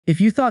If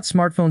you thought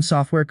smartphone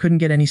software couldn't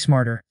get any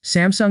smarter,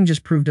 Samsung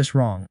just proved us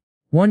wrong.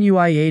 One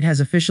UI 8 has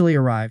officially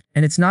arrived,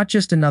 and it's not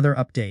just another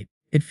update.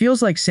 It feels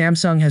like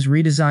Samsung has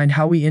redesigned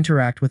how we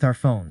interact with our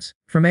phones.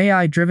 From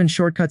AI-driven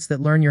shortcuts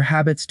that learn your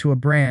habits to a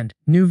brand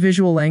new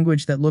visual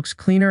language that looks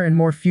cleaner and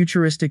more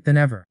futuristic than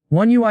ever.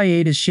 One UI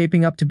 8 is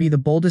shaping up to be the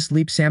boldest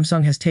leap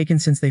Samsung has taken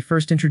since they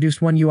first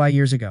introduced One UI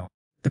years ago.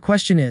 The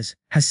question is,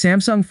 has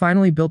Samsung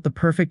finally built the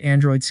perfect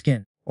Android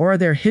skin? Or are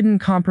there hidden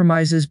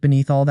compromises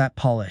beneath all that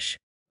polish?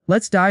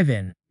 Let's dive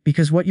in,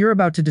 because what you're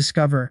about to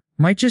discover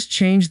might just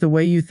change the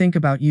way you think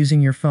about using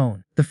your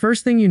phone. The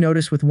first thing you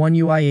notice with One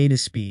UI 8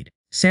 is speed.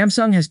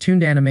 Samsung has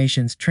tuned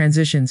animations,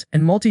 transitions,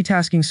 and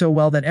multitasking so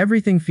well that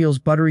everything feels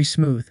buttery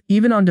smooth,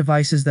 even on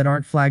devices that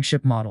aren't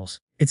flagship models.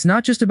 It's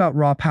not just about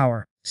raw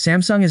power.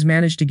 Samsung has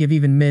managed to give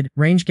even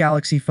mid-range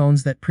Galaxy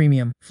phones that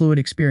premium, fluid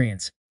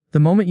experience. The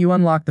moment you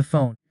unlock the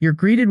phone, you're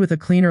greeted with a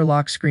cleaner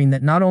lock screen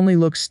that not only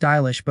looks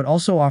stylish but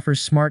also offers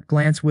smart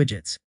glance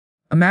widgets.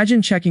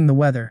 Imagine checking the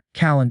weather,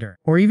 calendar,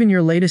 or even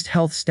your latest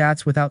health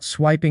stats without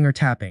swiping or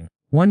tapping.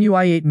 One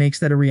UI 8 makes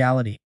that a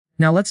reality.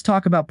 Now let's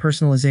talk about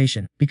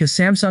personalization, because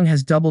Samsung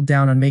has doubled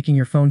down on making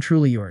your phone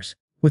truly yours.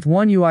 With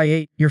One UI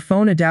 8, your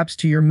phone adapts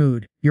to your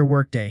mood, your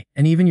workday,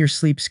 and even your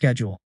sleep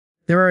schedule.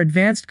 There are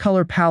advanced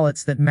color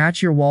palettes that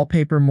match your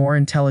wallpaper more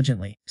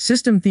intelligently,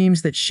 system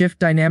themes that shift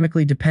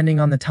dynamically depending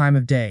on the time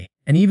of day,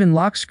 and even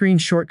lock screen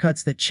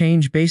shortcuts that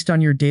change based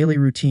on your daily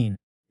routine.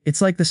 It's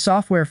like the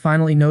software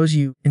finally knows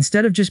you,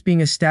 instead of just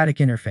being a static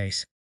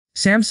interface.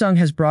 Samsung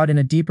has brought in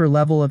a deeper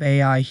level of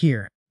AI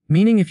here,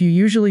 meaning if you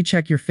usually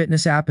check your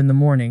fitness app in the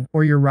morning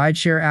or your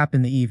rideshare app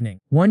in the evening,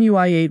 One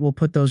UI 8 will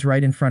put those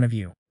right in front of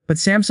you. But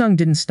Samsung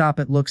didn't stop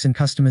at looks and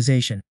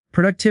customization.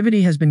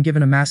 Productivity has been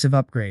given a massive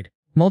upgrade.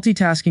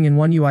 Multitasking in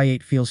One UI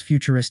 8 feels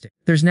futuristic.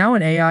 There's now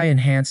an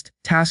AI-enhanced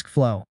task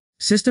flow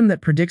system that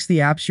predicts the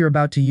apps you're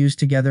about to use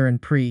together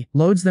and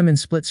pre-loads them in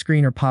split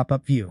screen or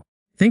pop-up view.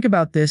 Think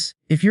about this,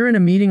 if you're in a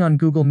meeting on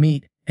Google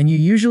Meet, and you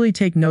usually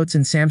take notes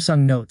in Samsung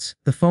Notes,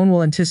 the phone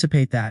will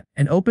anticipate that,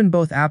 and open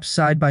both apps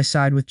side by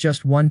side with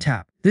just one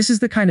tap. This is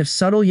the kind of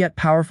subtle yet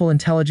powerful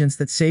intelligence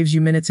that saves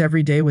you minutes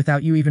every day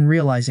without you even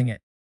realizing it.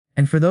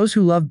 And for those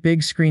who love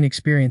big screen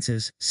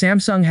experiences,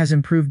 Samsung has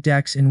improved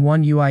DeX in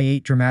One UI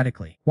 8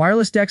 dramatically.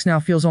 Wireless DeX now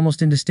feels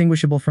almost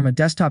indistinguishable from a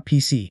desktop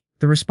PC.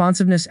 The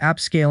responsiveness, app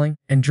scaling,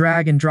 and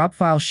drag and drop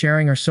file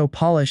sharing are so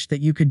polished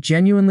that you could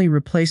genuinely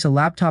replace a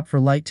laptop for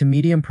light to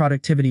medium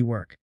productivity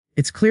work.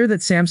 It's clear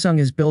that Samsung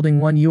is building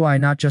One UI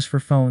not just for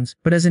phones,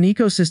 but as an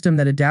ecosystem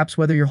that adapts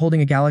whether you're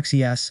holding a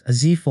Galaxy S, a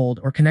Z Fold,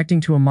 or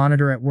connecting to a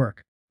monitor at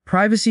work.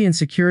 Privacy and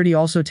security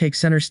also take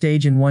center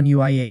stage in One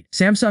UI 8.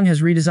 Samsung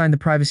has redesigned the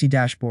privacy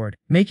dashboard,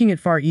 making it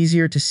far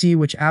easier to see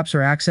which apps are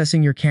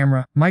accessing your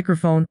camera,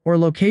 microphone, or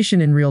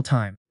location in real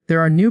time.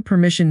 There are new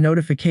permission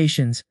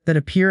notifications that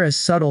appear as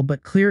subtle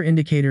but clear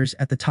indicators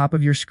at the top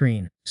of your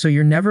screen, so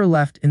you're never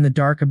left in the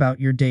dark about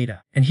your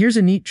data. And here's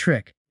a neat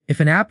trick. If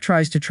an app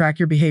tries to track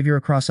your behavior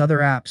across other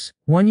apps,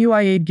 One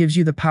UI 8 gives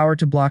you the power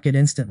to block it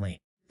instantly.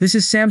 This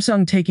is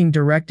Samsung taking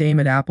direct aim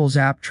at Apple's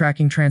app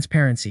tracking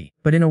transparency,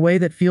 but in a way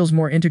that feels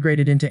more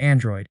integrated into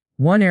Android.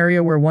 One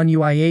area where One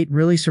UI 8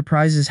 really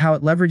surprises is how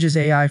it leverages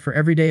AI for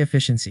everyday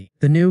efficiency.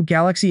 The new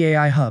Galaxy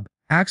AI Hub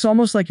acts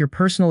almost like your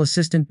personal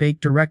assistant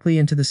baked directly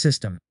into the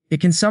system. It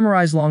can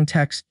summarize long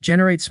text,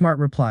 generate smart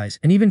replies,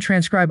 and even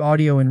transcribe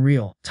audio in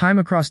real time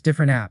across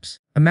different apps.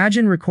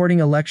 Imagine recording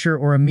a lecture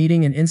or a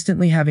meeting and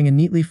instantly having a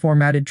neatly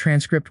formatted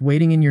transcript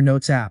waiting in your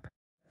Notes app.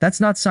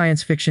 That's not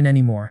science fiction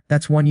anymore,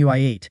 that's One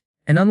UI 8.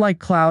 And unlike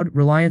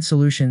cloud-reliant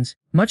solutions,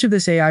 much of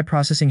this AI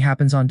processing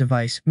happens on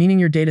device, meaning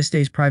your data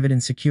stays private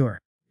and secure.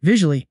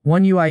 Visually,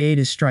 One UI 8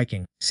 is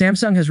striking.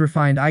 Samsung has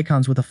refined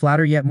icons with a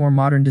flatter yet more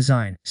modern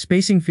design,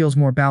 spacing feels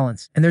more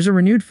balanced, and there's a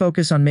renewed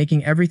focus on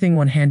making everything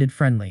one-handed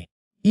friendly.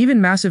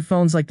 Even massive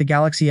phones like the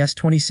Galaxy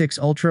S26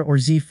 Ultra or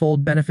Z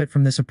Fold benefit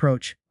from this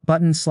approach.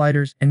 Buttons,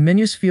 sliders, and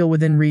menus feel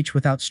within reach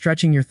without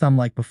stretching your thumb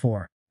like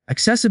before.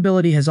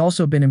 Accessibility has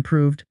also been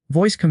improved.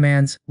 Voice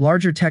commands,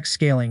 larger text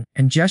scaling,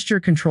 and gesture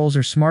controls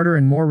are smarter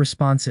and more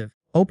responsive,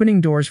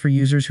 opening doors for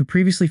users who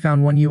previously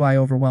found One UI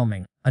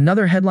overwhelming.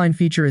 Another headline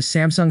feature is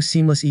Samsung's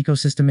seamless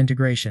ecosystem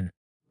integration.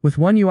 With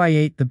One UI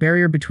 8, the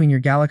barrier between your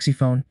Galaxy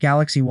phone,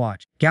 Galaxy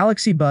Watch,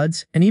 Galaxy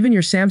Buds, and even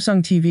your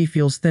Samsung TV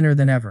feels thinner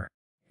than ever.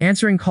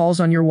 Answering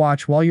calls on your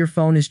watch while your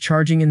phone is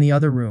charging in the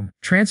other room,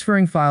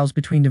 transferring files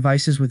between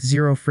devices with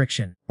zero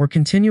friction, or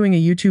continuing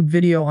a YouTube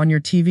video on your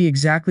TV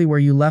exactly where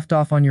you left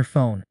off on your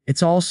phone.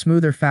 It's all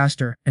smoother,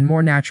 faster, and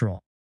more natural.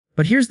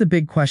 But here's the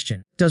big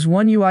question. Does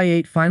One UI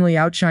 8 finally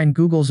outshine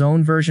Google's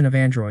own version of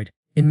Android?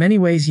 In many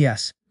ways,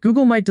 yes.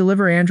 Google might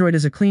deliver Android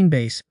as a clean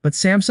base, but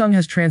Samsung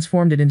has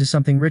transformed it into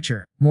something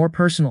richer, more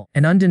personal,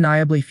 and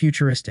undeniably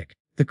futuristic.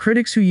 The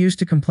critics who used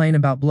to complain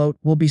about bloat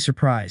will be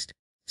surprised.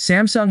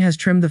 Samsung has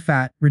trimmed the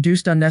fat,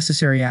 reduced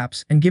unnecessary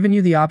apps, and given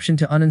you the option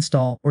to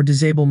uninstall or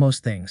disable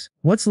most things.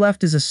 What's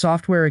left is a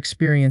software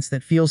experience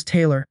that feels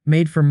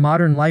tailor-made for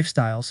modern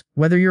lifestyles,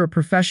 whether you're a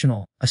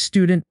professional, a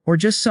student, or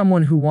just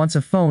someone who wants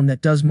a phone that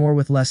does more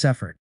with less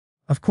effort.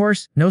 Of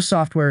course, no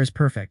software is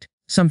perfect.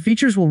 Some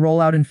features will roll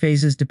out in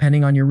phases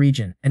depending on your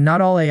region, and not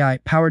all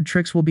AI-powered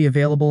tricks will be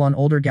available on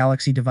older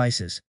Galaxy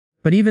devices.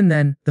 But even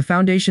then, the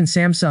foundation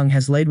Samsung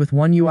has laid with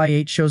One UI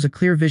 8 shows a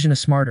clear vision, a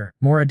smarter,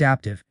 more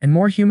adaptive, and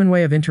more human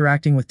way of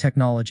interacting with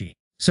technology.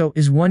 So,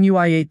 is One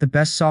UI 8 the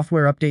best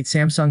software update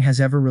Samsung has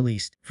ever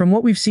released? From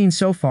what we've seen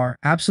so far,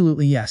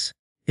 absolutely yes.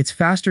 It's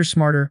faster,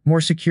 smarter,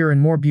 more secure,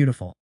 and more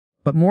beautiful.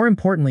 But more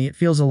importantly, it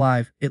feels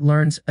alive, it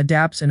learns,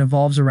 adapts, and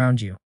evolves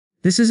around you.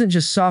 This isn't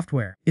just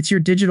software, it's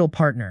your digital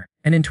partner,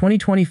 and in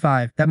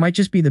 2025, that might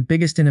just be the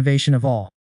biggest innovation of all.